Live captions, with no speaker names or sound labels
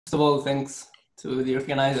First of all, thanks to the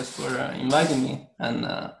organizers for inviting me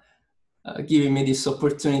and giving me this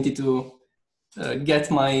opportunity to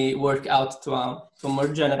get my work out to a more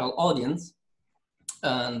general audience.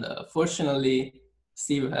 And fortunately,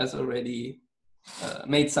 Steve has already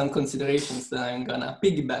made some considerations that I'm gonna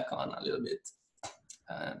piggyback on a little bit.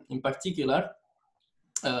 In particular,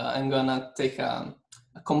 I'm gonna take a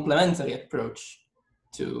complementary approach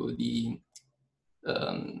to the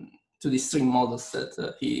string models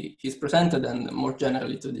that he's presented, and more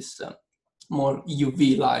generally to this more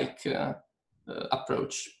UV-like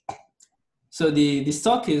approach. So this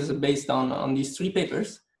talk is based on these three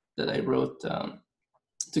papers that I wrote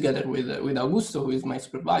together with Augusto, who is my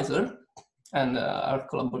supervisor, and our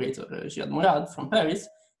collaborator, Jihad Mourad from Paris.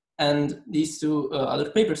 And these two other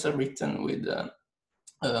papers are written with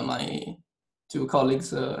my two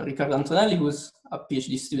colleagues, Riccardo Antonelli, who's a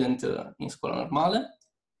PhD student in Scuola Normale,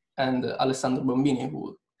 and Alessandro Bombini,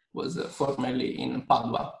 who was formerly in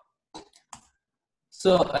Padua.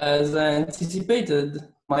 So as I anticipated,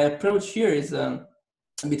 my approach here is a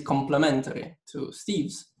bit complementary to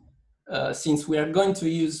Steve's, since we are going to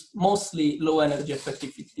use mostly low energy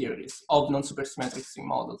effective field theories of non-supersymmetric string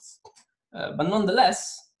models. But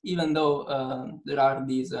nonetheless, even though there are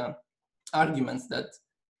these arguments that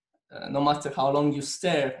no matter how long you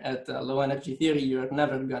stare at a low energy theory, you're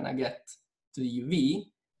never gonna get to the UV,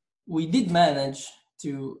 we did manage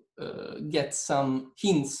to get some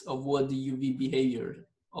hints of what the UV behavior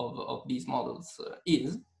of these models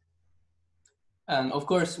is. And of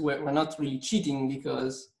course, we're not really cheating,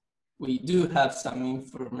 because we do have some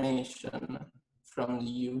information from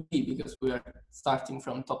the UV, because we are starting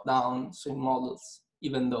from top-down swing models,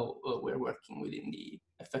 even though we're working within the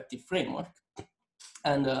effective framework.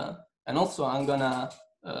 And also I'm gonna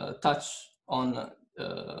touch on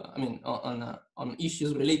on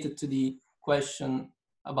issues related to the question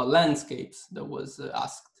about landscapes that was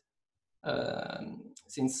asked.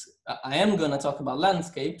 Since I am gonna talk about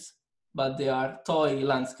landscapes, but they are toy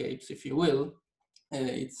landscapes, if you will.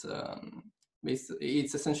 It's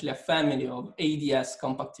essentially a family of ADS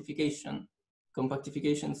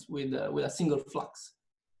compactifications with a single flux.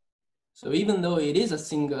 So even though it is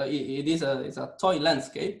it's a toy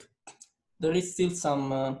landscape, there is still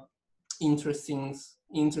some interesting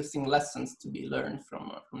lessons to be learned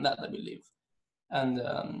from that, I believe. And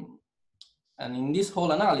in this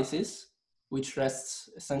whole analysis, which rests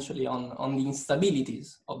essentially on the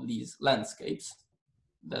instabilities of these landscapes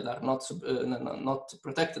that are not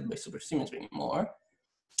protected by supersymmetry anymore,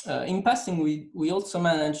 in passing, we also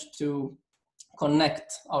managed to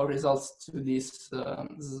connect our results to this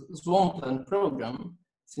swampland program,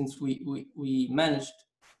 since we managed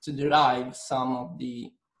to derive some of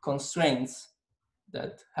the constraints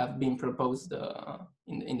that have been proposed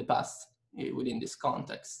in the past within this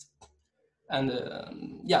context. And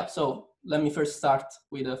yeah, so let me first start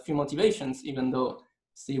with a few motivations, even though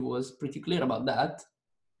Steve was pretty clear about that.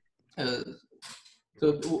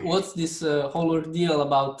 So what's this whole ordeal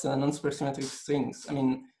about non-supersymmetric strings? I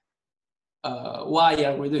mean, why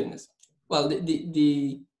are we doing this? Well,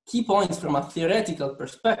 the key points from a theoretical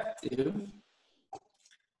perspective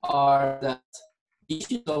are that the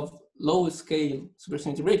issue of low-scale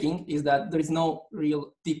supersymmetry breaking is that there is no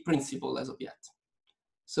real deep principle as of yet.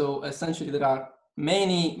 So essentially, there are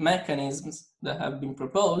many mechanisms that have been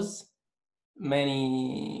proposed,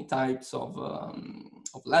 many types of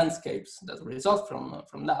landscapes that result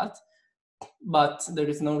from that, but there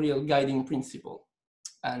is no real guiding principle.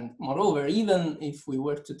 And moreover, even if we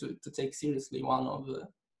were to take seriously one of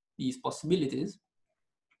these possibilities,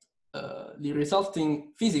 the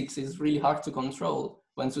resulting physics is really hard to control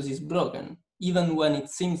when SUSY is broken. Even when it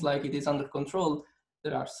seems like it is under control,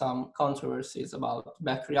 there are some controversies about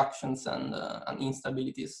back reactions and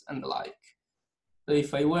instabilities and the like. So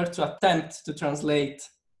if I were to attempt to translate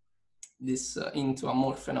this into a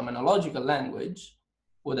more phenomenological language,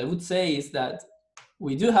 what I would say is that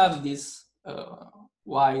we do have this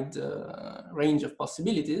wide range of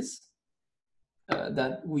possibilities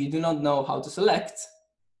that we do not know how to select.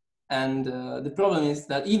 And the problem is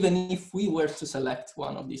that even if we were to select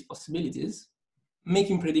one of these possibilities,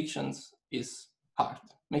 making predictions is hard.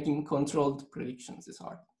 Making controlled predictions is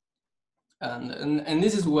hard. And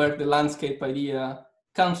this is where the landscape idea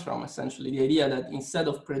comes from, essentially. The idea that instead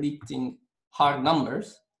of predicting hard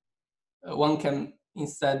numbers, one can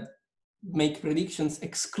instead make predictions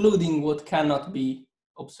excluding what cannot be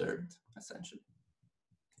observed, essentially.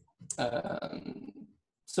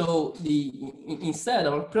 So instead,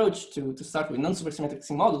 our approach to start with non-supersymmetric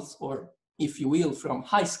string models, or if you will, from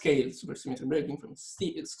high-scale supersymmetry breaking, from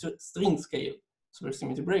string scale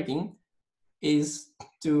supersymmetry breaking, is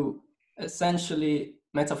to essentially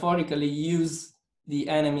metaphorically use the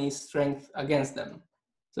enemy's strength against them.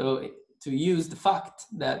 So to use the fact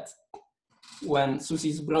that when SUSY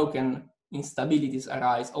is broken, instabilities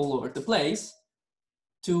arise all over the place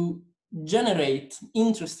to generate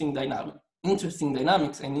interesting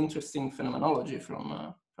dynamics and interesting phenomenology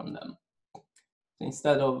from them. So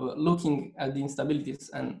instead of looking at the instabilities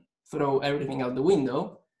and throw everything out the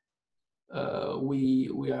window,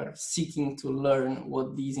 we are seeking to learn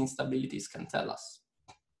what these instabilities can tell us.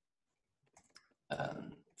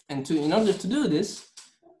 And in order to do this,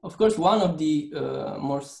 of course, one of the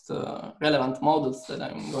most relevant models that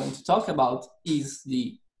I'm going to talk about is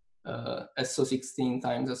the SO16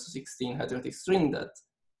 times SO16 heterotic string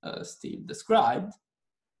that Steve described.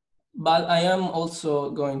 But I am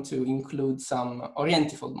also going to include some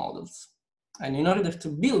orientifold models. And in order to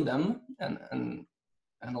build them, and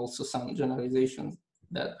also some generalizations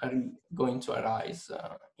that are going to arise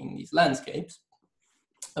in these landscapes,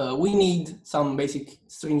 we need some basic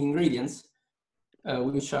string ingredients,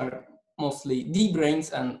 which are mostly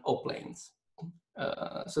D-branes and O-planes.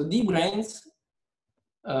 So D-branes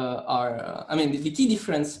are, I mean, the key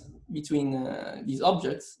difference between these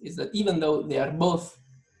objects is that even though they are both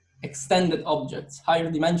extended objects,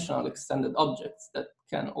 higher dimensional extended objects that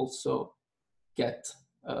can also get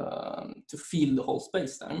to fill the whole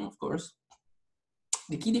space-time, of course,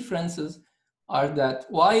 the key differences are that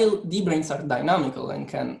while D-branes are dynamical and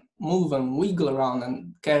can move and wiggle around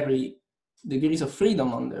and carry degrees of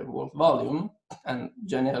freedom on their world volume, and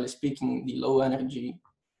generally speaking, the low energy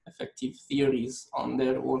effective theories on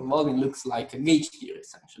their world volume looks like a gauge theory,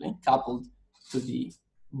 essentially, coupled to the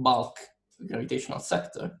bulk gravitational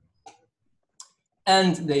sector.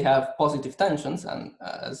 And they have positive tensions, and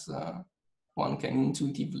as one can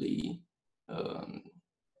intuitively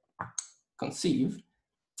conceive,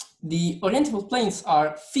 the orientifold planes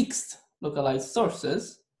are fixed localized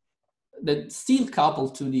sources that still couple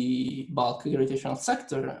to the bulk gravitational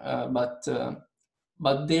sector, but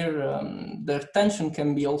their tension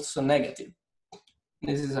can be also negative.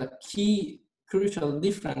 This is a key crucial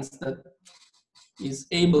difference that is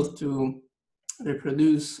able to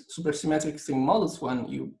reproduce supersymmetric string models when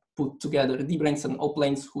you put together D-branes and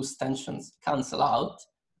O-planes whose tensions cancel out.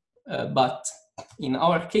 But in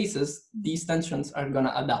our cases, these tensions are going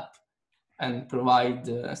to adapt and provide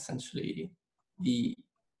essentially the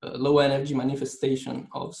low energy manifestation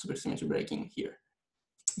of supersymmetry breaking here.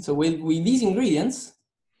 So with these ingredients,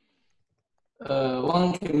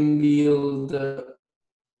 one can build a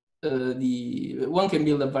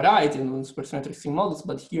variety of supersymmetric string models,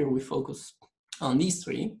 but here we focus on these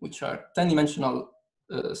three, which are 10-dimensional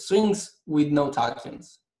strings with no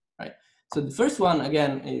tachyons, right? So the first one,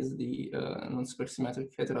 again, is the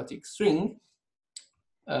non-supersymmetric heterotic string,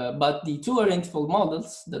 but the two orientifold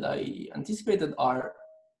models that I anticipated are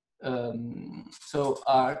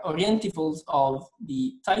orientifolds of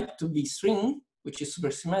the type 2B string, which is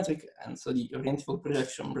supersymmetric, and so the orientifold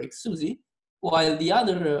projection breaks SUSY, while the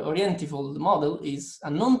other orientifold model is a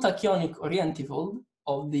non-tachyonic orientifold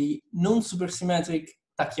of the non-supersymmetric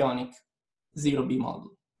tachyonic 0B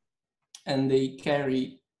model. And they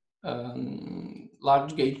carry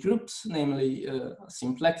large gauge groups, namely a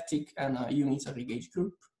symplectic and a unitary gauge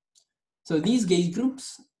group. So these gauge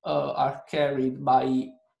groups are carried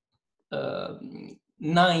by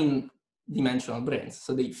 9-dimensional branes,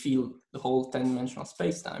 so they fill the whole 10-dimensional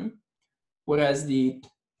space-time, whereas the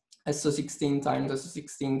SO16 times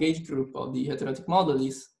SO16 gauge group of the heterotic model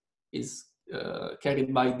is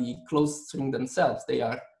carried by the closed string themselves. They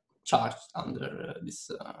are charged under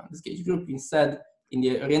this gauge group. Instead, in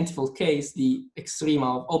the orientifold case, the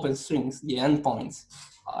extrema of open strings, the endpoints,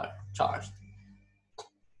 are charged.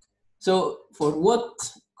 So for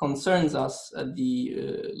what concerns us at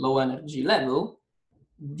the low energy level,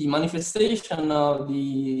 the manifestation of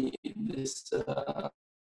this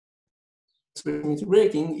supersymmetry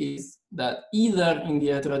breaking is that either in the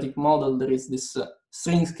heterotic model there is this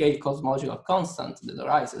string scale cosmological constant that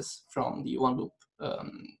arises from the one loop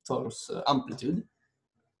torus amplitude,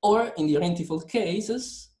 or in the orientifold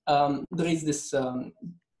cases there is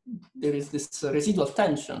this residual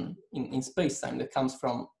tension in space-time that comes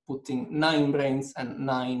from putting 9 branes and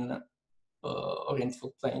 9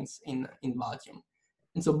 orientifold planes in vacuum.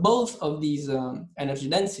 And so both of these energy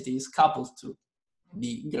densities coupled to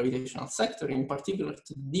the gravitational sector, in particular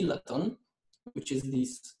to dilaton, which is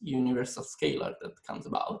this universal scalar that comes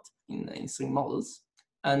about in string models.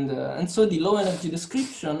 And so the low energy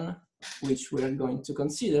description, which we're going to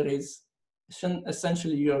consider, is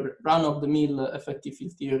essentially your run-of-the-mill effective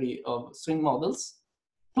field theory of string models,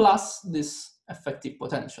 plus this effective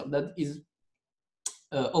potential that is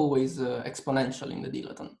always exponential in the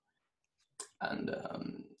dilaton. And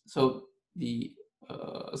so the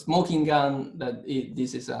smoking gun that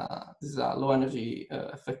this is a low energy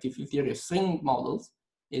effective field theory of string models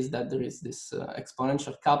is that there is this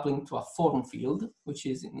exponential coupling to a form field, which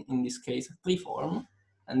is in this case a free-form.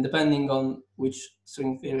 And depending on which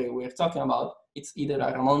string theory we're talking about, it's either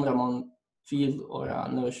a Ramond-Ramond field or a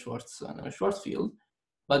Neveu-Schwarz field.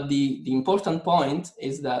 But the important point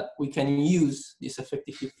is that we can use this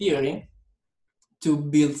effective field theory to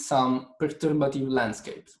build some perturbative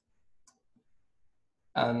landscapes.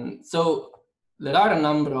 And so there are a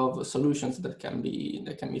number of solutions that can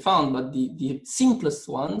be found, but the simplest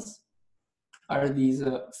ones are these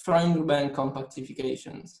Freund-Rubin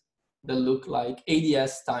compactifications that look like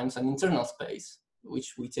ADS times an internal space,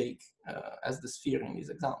 which we take as the sphere in this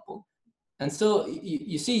example. And so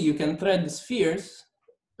you see, you can thread the spheres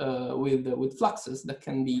with fluxes that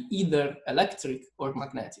can be either electric or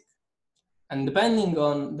magnetic. And depending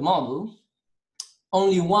on the model,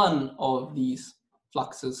 only one of these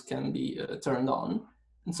fluxes can be turned on.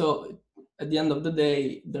 And so at the end of the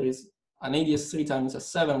day, there is an ADS3 times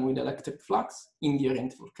S7 with electric flux in the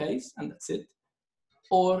orientable case, and that's it.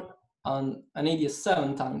 Or an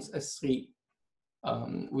ADS7 times S3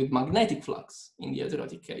 with magnetic flux in the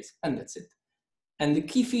heterotic case, and that's it. And the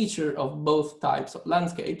key feature of both types of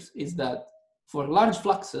landscapes is that for large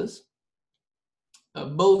fluxes,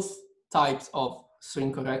 both types of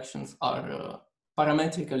string corrections are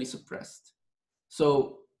parametrically suppressed.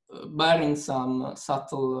 So barring some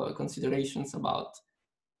subtle considerations about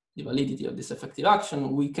the validity of this effective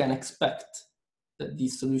action, we can expect that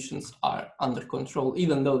these solutions are under control,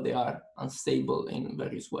 even though they are unstable in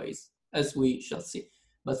various ways, as we shall see.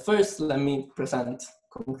 But first, let me present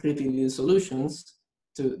concretely the solutions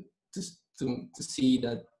to see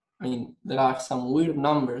that, I mean, there are some weird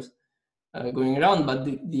numbers going around, but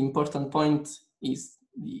the important point is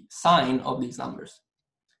the sign of these numbers.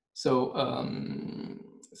 So,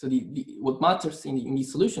 what matters in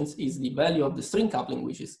these solutions is the value of the string coupling,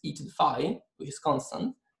 which is e to the phi, which is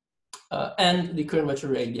constant, and the curvature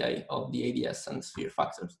radii of the ADS and sphere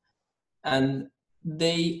factors. And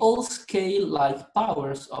they all scale like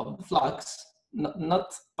powers of the flux,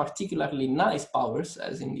 not particularly nice powers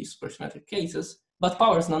as in these supersymmetric cases, but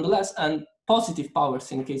powers nonetheless, and positive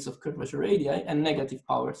powers in the case of curvature radii and negative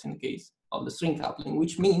powers in the case of the string coupling,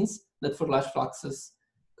 which means that for large fluxes,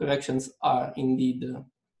 corrections are indeed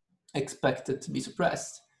expected to be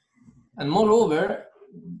suppressed. And moreover,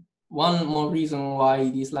 one more reason why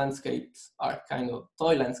these landscapes are kind of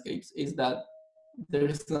toy landscapes is that there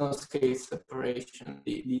is no scale separation.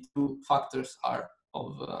 The two factors are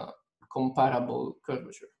of comparable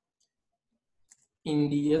curvature. In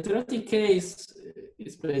the heterotic case,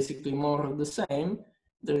 it's basically more of the same.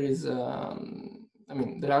 There is, I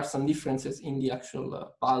mean, there are some differences in the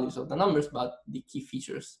actual values of the numbers, but the key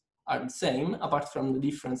features are the same, apart from the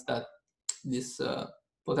difference that this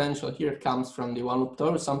potential here comes from the one-loop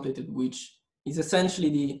torus amplitude, which is essentially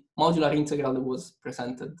the modular integral that was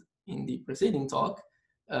presented in the preceding talk,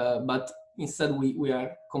 but instead we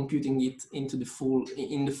are computing it into the full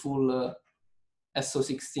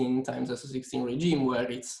SO16 times SO16 regime, where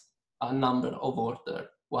it's a number of order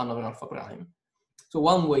 1 over alpha prime. So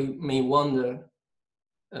one way may wonder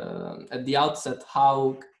at the outset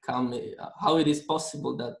how it is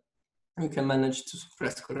possible that we can manage to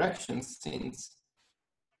suppress corrections, since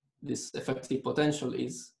this effective potential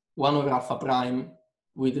is 1 over alpha prime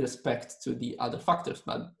with respect to the other factors.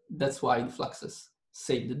 But that's why the fluxes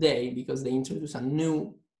save the day, because they introduce a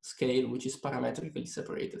new scale which is parametrically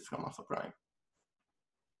separated from alpha prime.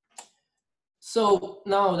 So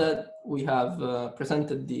now that we have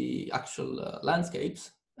presented the actual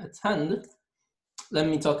landscapes at hand, let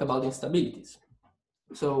me talk about instabilities.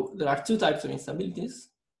 So there are two types of instabilities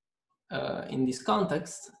in this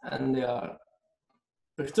context, and they are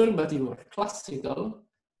perturbative or classical,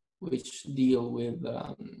 which deal with,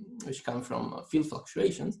 which come from field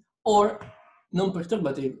fluctuations, or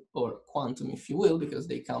non-perturbative or quantum, if you will, because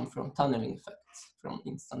they come from tunneling effects from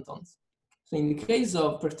instantons. So in the case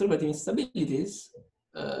of perturbative instabilities,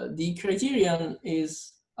 the criterion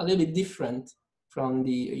is a little bit different from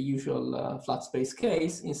the usual flat space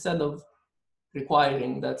case. Instead of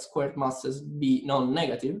requiring that squared masses be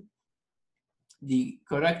non-negative, the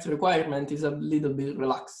correct requirement is a little bit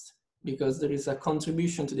relaxed, because there is a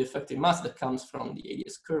contribution to the effective mass that comes from the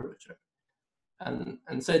ADS curvature.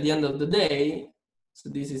 And so at the end of the day, so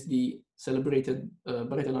this is the celebrated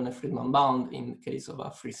Breitelon-Friedman bound in the case of a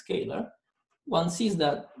free scalar, one sees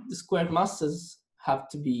that the squared masses have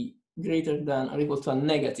to be greater than or equal to a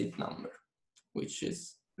negative number, which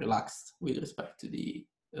is relaxed with respect to the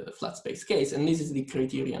flat space case. And this is the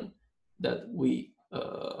criterion that we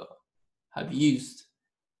have used.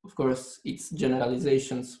 Of course, it's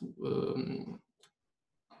generalizations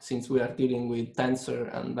since we are dealing with tensor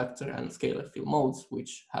and vector and scalar field modes,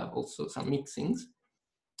 which have also some mixings.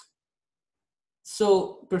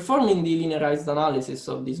 So performing the linearized analysis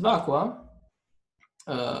of these vacua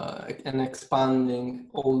and expanding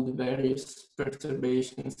all the various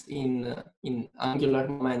perturbations in angular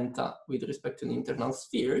momenta with respect to the internal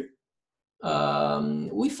sphere,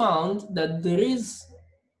 we found that there is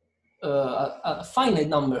a finite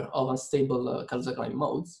number of unstable Kaluza-Klein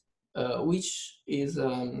modes, which is,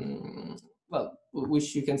 well,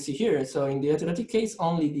 which you can see here. So in the heterotic case,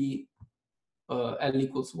 only the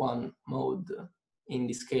L=1 mode in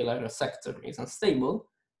the scalar sector is unstable,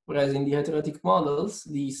 whereas in the heterotic models,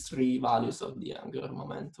 these three values of the angular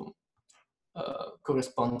momentum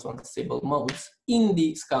correspond to unstable modes in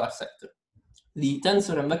the scalar sector. The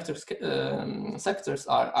tensor and vector sectors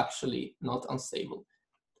are actually not unstable.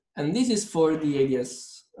 And this is for the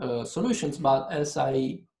ADS solutions, but as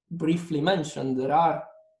I briefly mentioned, there are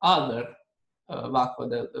other vacua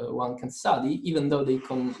that one can study, even though they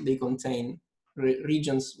contain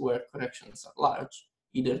regions where corrections are large,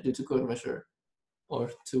 either due to curvature or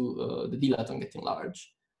to the dilaton getting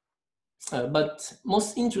large. But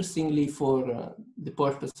most interestingly for the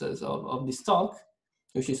purposes of this talk,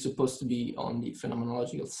 which is supposed to be on the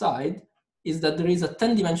phenomenological side, is that there is a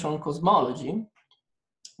 10-dimensional cosmology,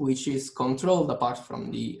 which is controlled apart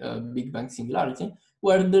from the Big Bang singularity,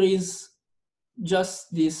 where there is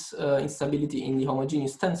just this instability in the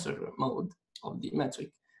homogeneous tensor mode of the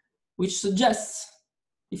metric, which suggests,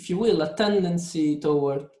 if you will, a tendency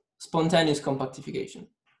toward spontaneous compactification.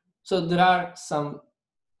 So there are some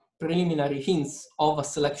preliminary hints of a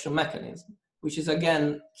selection mechanism, which is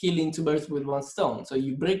again killing two birds with one stone. So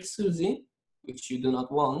you break SUSY, which you do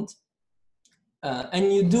not want,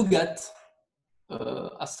 and you do get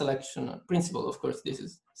a selection principle. Of course, this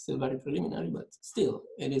is still very preliminary, but still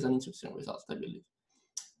it is an interesting result, I believe.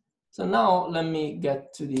 So now let me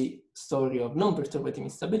get to the story of non-perturbative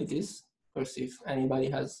instabilities. Of course, if anybody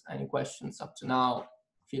has any questions up to now,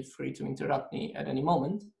 feel free to interrupt me at any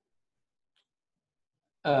moment.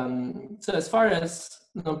 So as far as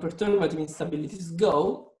non-perturbative instabilities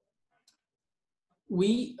go,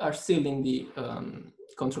 we are still in the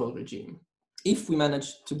control regime. If we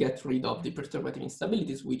manage to get rid of the perturbative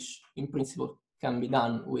instabilities, which in principle can be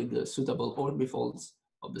done with the suitable orbifolds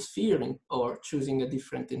of the sphere or choosing a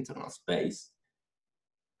different internal space.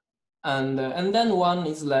 And then one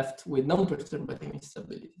is left with non-perturbative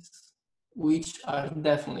instabilities, which are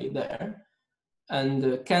definitely there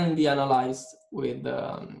and can be analyzed with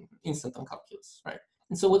instanton calculus, right?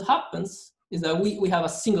 And so what happens is that we have a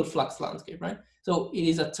single flux landscape, right? So it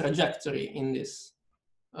is a trajectory in this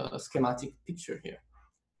schematic picture here.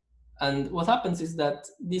 And what happens is that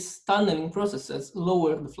these tunneling processes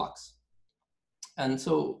lower the flux. And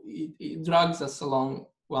so it drags us along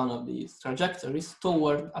one of these trajectories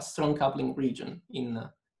toward a strong coupling region in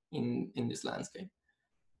this landscape.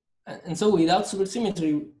 And so without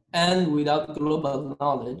supersymmetry and without global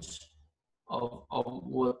knowledge of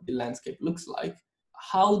what the landscape looks like,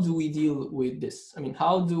 how do we deal with this? I mean,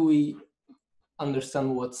 how do we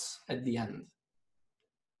understand what's at the end?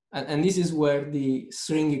 And this is where the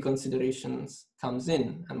stringy considerations comes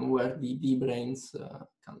in and where the D-branes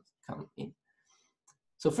come in.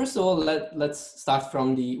 So first of all, let's start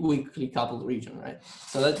from the weakly coupled region, right?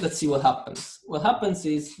 So let's see what happens. What happens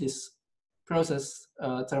is this process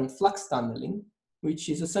termed flux tunneling, which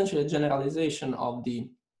is essentially a generalization of the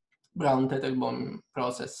Brown-Teitelbaum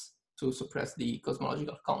process to suppress the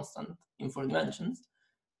cosmological constant in 4 dimensions.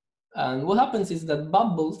 And what happens is that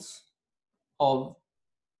bubbles of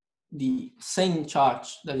the same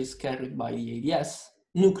charge that is carried by the ADS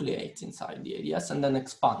nucleate inside the ADS and then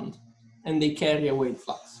expand, and they carry away the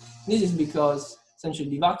flux. This is because essentially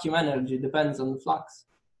the vacuum energy depends on the flux,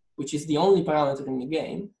 which is the only parameter in the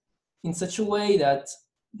game, in such a way that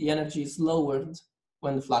the energy is lowered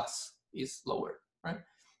when the flux is lower, right?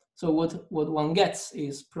 So what one gets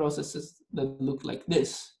is processes that look like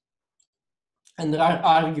this. And there are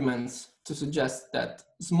arguments to suggest that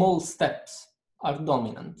small steps are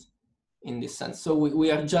dominant in this sense. So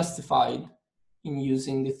we are justified in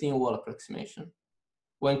using the thin wall approximation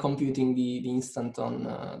when computing the instanton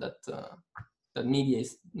that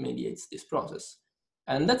mediates this process.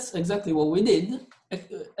 And that's exactly what we did.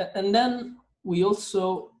 And then we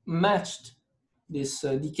also matched this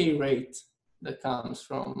decay rate that comes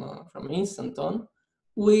from an instanton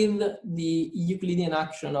with the Euclidean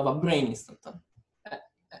action of a brane instanton.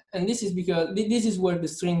 and this is because this is where the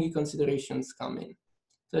stringy considerations come in.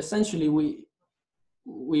 So essentially,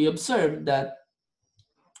 we observed that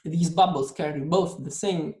these bubbles carry both the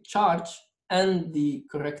same charge and the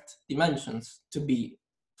correct dimensions to be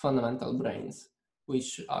fundamental branes,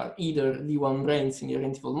 which are either D1 branes in the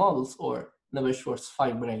identival models or Navier-Schwarz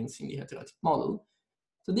 5 branes in the heterotic model.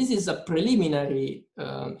 So this is a preliminary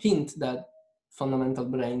hint that fundamental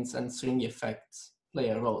branes and stringy effects play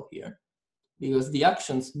a role here, because the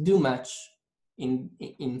actions do match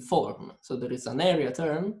in form. So there is an area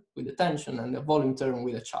term with a tension and a volume term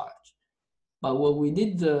with a charge. But what we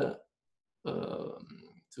did to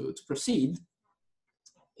proceed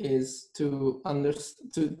is to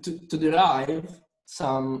derive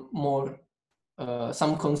some more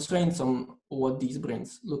some constraints on what these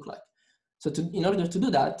branes look like. So in order to do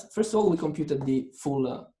that, first of all, we computed the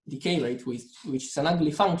full decay rate, which is an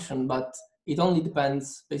ugly function, but it only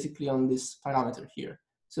depends basically on this parameter here.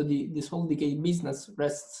 So this whole decay business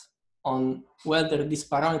rests on whether this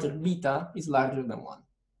parameter beta is larger than 1.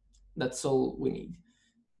 That's all we need.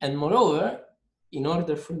 And moreover, in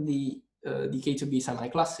order for the decay to be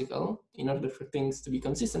semi-classical, in order for things to be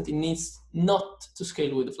consistent, it needs not to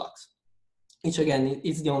scale with the flux, which again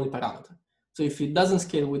is the only parameter. So if it doesn't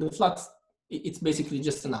scale with the flux, it's basically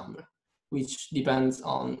just a number, which depends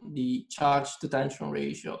on the charge to tension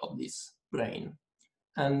ratio of this brane.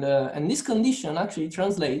 And this condition actually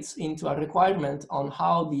translates into a requirement on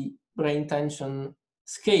how the brane tension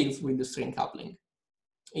scales with the string coupling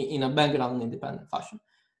in a background independent fashion.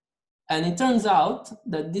 And it turns out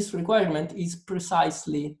that this requirement is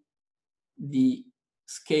precisely the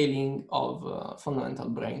scaling of fundamental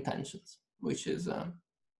brane tensions, which is a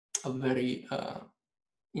very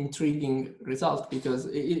intriguing result, because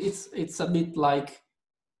it's a bit like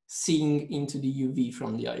seeing into the UV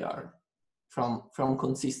from the IR, from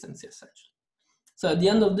consistency essentially. So at the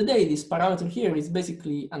end of the day, this parameter here is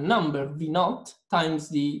basically a number V0 times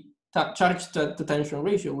the charge to tension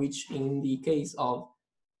ratio, which in the case of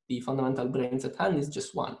the fundamental branes at hand is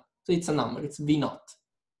just 1. So it's a number, it's V0.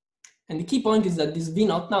 And the key point is that this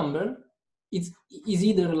V0 number is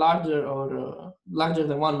either larger or larger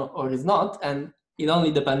than 1 or is not, and it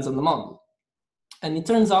only depends on the model. And it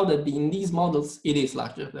turns out that in these models, it is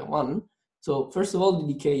larger than 1. So first of all,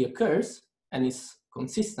 the decay occurs and is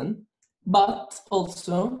consistent, but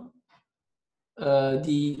also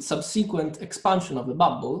the subsequent expansion of the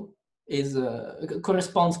bubble is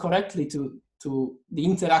corresponds correctly to the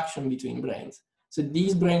interaction between branes. So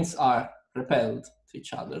these branes are repelled to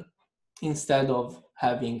each other instead of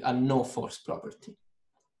having a no force property.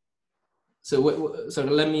 So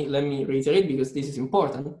let me reiterate, because this is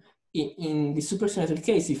important. In the supersymmetric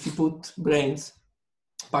case, if you put branes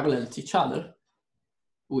parallel to each other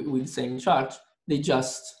with the same charge, they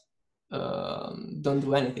just don't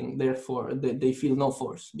do anything. Therefore, they feel no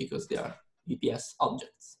force because they are BPS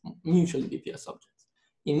objects, mutually BPS objects.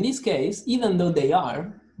 In this case, even though they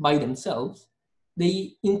are by themselves,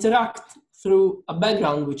 they interact through a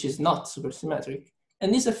background which is not supersymmetric.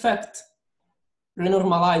 And this effect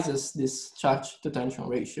renormalizes this charge to tension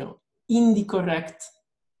ratio in the correct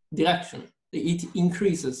direction. It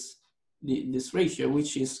increases this ratio,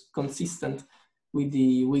 which is consistent with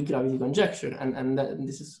the weak gravity conjecture. And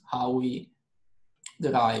this is how we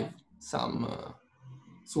derive some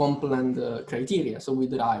swampland criteria. So we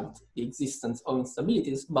derived the existence of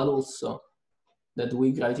instabilities, but also that the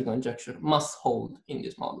weak gravity conjecture must hold in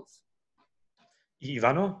these models.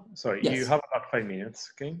 Ivano, sorry, yes. You have about 5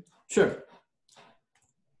 minutes, okay? Sure.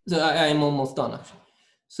 So I am almost done, actually.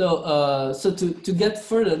 So, so to get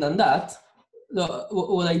further than that,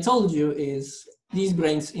 what I told you is these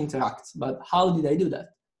branes interact, but how did I do that?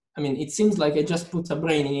 I mean, it seems like I just put a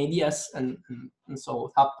brane in ADS and so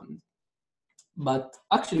it happened. But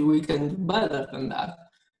actually we can do better than that.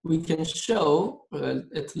 We can show,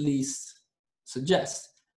 at least suggest,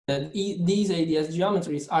 that these ADS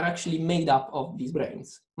geometries are actually made up of these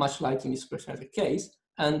branes, much like in the supersymmetric case.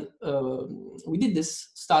 And we did this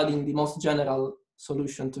studying the most general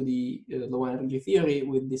solution to the low energy theory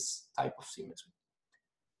with this type of symmetry.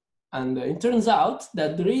 And it turns out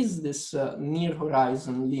that there is this near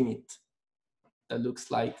horizon limit that looks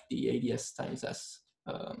like the ADS times S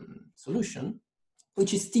solution,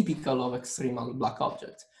 which is typical of extremal black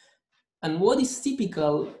objects. And what is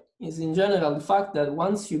typical is in general the fact that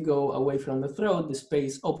once you go away from the throat, the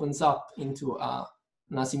space opens up into an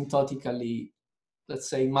asymptotically, let's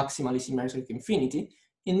say, maximally symmetric infinity.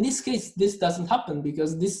 In this case, this doesn't happen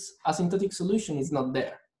because this asymptotic solution is not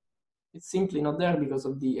there. It's simply not there because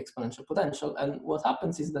of the exponential potential. And what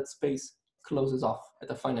happens is that space closes off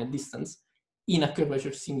at a finite distance in a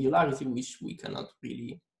curvature singularity, which we cannot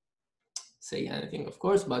really say anything, of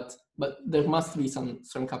course, but there must be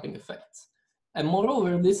some cupping effects. And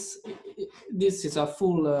moreover, this is a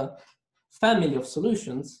full family of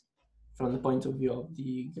solutions from the point of view of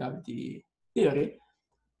the gravity theory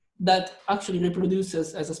that actually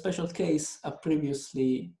reproduces as a special case a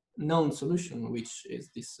previously known solution, which is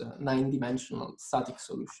this 9-dimensional static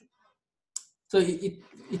solution. So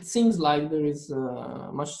it seems like there is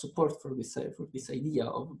much support for this idea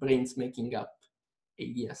of brains making up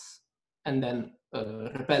ADS and then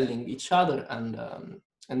repelling each other,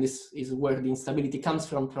 and this is where the instability comes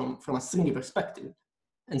from a stringy perspective.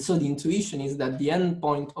 And so the intuition is that the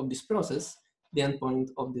endpoint of this process, the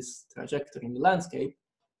endpoint of this trajectory in the landscape,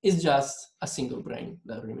 is just a single brain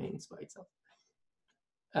that remains by itself.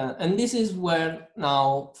 And this is where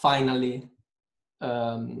now finally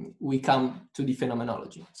we come to the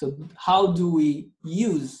phenomenology. So how do we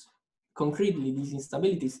use concretely these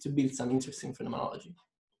instabilities to build some interesting phenomenology?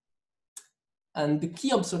 And the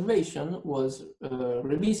key observation was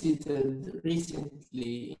revisited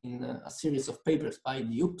recently in a series of papers by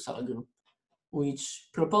the Uppsala group, which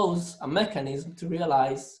propose a mechanism to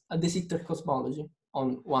realize a de Sitter cosmology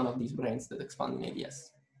on one of these brains that expand in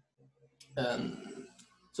ADS.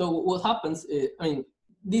 So what happens is, I mean,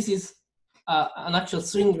 this is an actual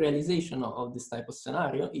string realization of this type of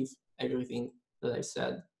scenario if everything that I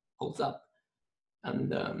said holds up.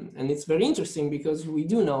 And it's very interesting because we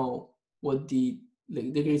do know what the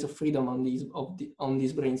degrees of freedom on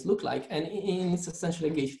these brains look like, and it's essentially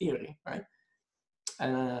a gauge theory, right?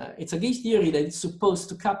 It's a gauge theory that is supposed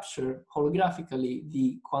to capture holographically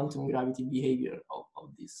the quantum gravity behavior of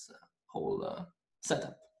this whole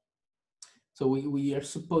setup. So we are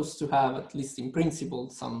supposed to have, at least in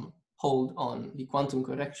principle, some hold on the quantum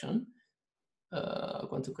corrections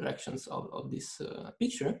of this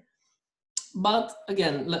picture. But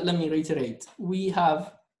again, let me reiterate, we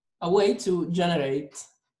have a way to generate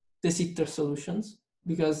de Sitter solutions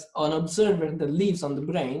because an observer that lives on the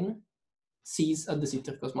brain sees a de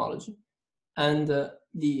Sitter cosmology. And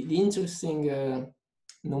the interesting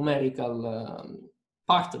numerical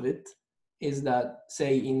part of it is that,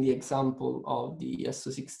 say, in the example of the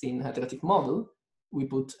SO16 heterotic model, we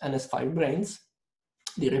put NS5 brains,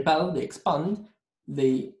 they repel, they expand,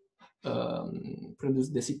 they produce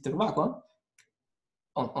de Sitter vacua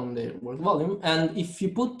on the world volume. And if you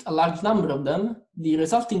put a large number of them, the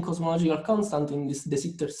resulting cosmological constant in this de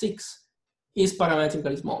Sitter 6 is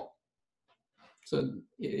parametrically small. So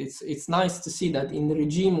it's nice to see that in the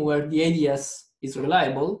regime where the ADS is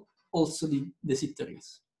reliable, also the de Sitter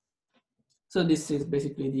is. So this is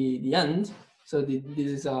basically the end. So this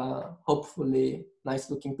is a hopefully nice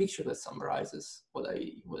looking picture that summarizes what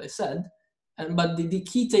I said. But the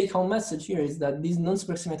key take home message here is that these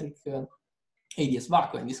non-supersymmetric ADS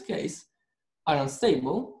vacua in this case are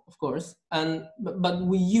unstable, of course, but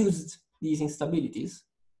we used these instabilities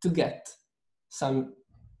to get some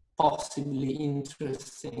possibly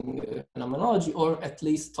interesting phenomenology, or at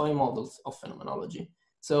least toy models of phenomenology.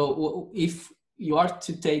 So if you are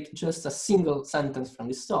to take just a single sentence from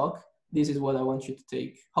this talk, this is what I want you to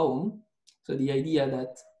take home. So the idea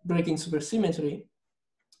that breaking supersymmetry,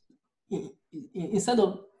 instead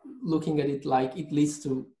of looking at it like it leads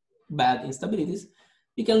to bad instabilities,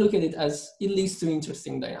 you can look at it as it leads to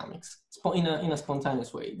interesting dynamics in a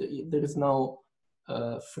spontaneous way. There is no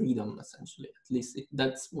freedom, essentially. At least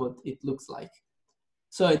that's what it looks like.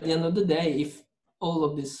 So at the end of the day, if all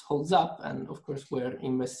of this holds up, and of course we're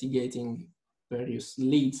investigating various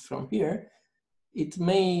leads from here, it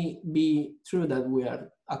may be true that we are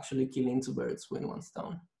actually killing two birds with one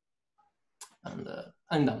stone. And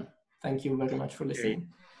I'm done. Thank you very much for listening. Okay.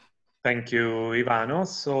 Thank you, Ivano.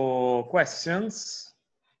 So questions?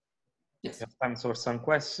 Yes. You have time for some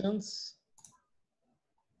questions?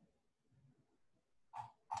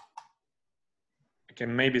 I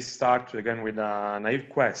can maybe start again with a naive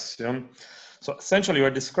question. So essentially, you're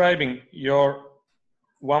describing your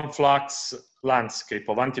one flux landscape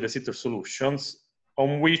of anti-de Sitter solutions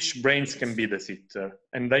on which brains can be de Sitter.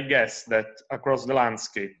 And I guess that across the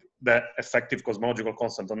landscape, the effective cosmological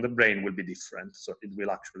constant on the brain will be different. So it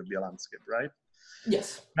will actually be a landscape, right?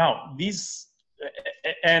 Yes. Now, these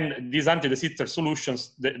anti-de Sitter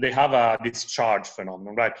solutions, they have a discharge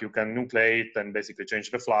phenomenon, right? You can nucleate and basically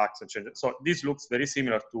change the flux and change it. So this looks very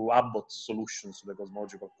similar to Abbott's solutions to the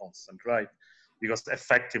cosmological constant, right? Because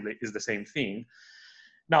effectively it's the same thing.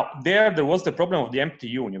 Now, there was the problem of the empty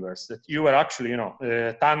universe, that you were actually,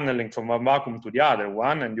 tunneling from one vacuum to the other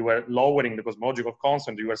one, and you were lowering the cosmological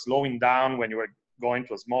constant. You were slowing down when you were going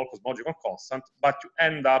to a small cosmological constant, but you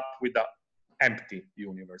end up with an empty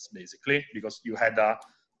universe, basically, because you had a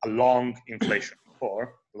long inflation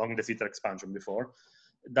before, long de Sitter expansion before.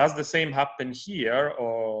 Does the same happen here,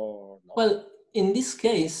 or no? Well, in this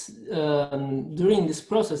case, during this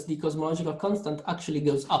process, the cosmological constant actually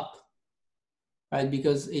goes up, right?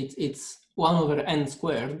 Because it's 1 over n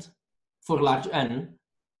squared for large n,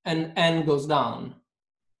 and n goes down.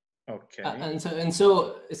 Okay. And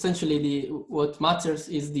so essentially, what matters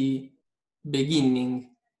is the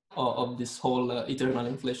beginning of this whole eternal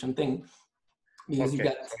inflation thing. Because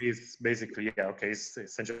okay, so it's basically, yeah, okay, it's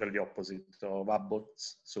essentially the opposite of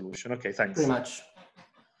Abbott's solution. Okay, thanks. Pretty much.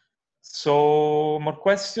 So, more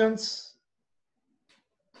questions?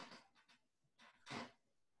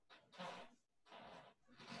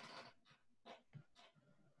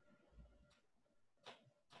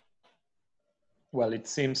 Well, it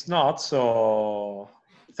seems not, so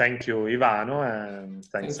thank you, Ivano, and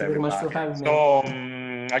thanks Thank you very much for everybody.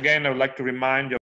 having me. So, again, I would like to remind you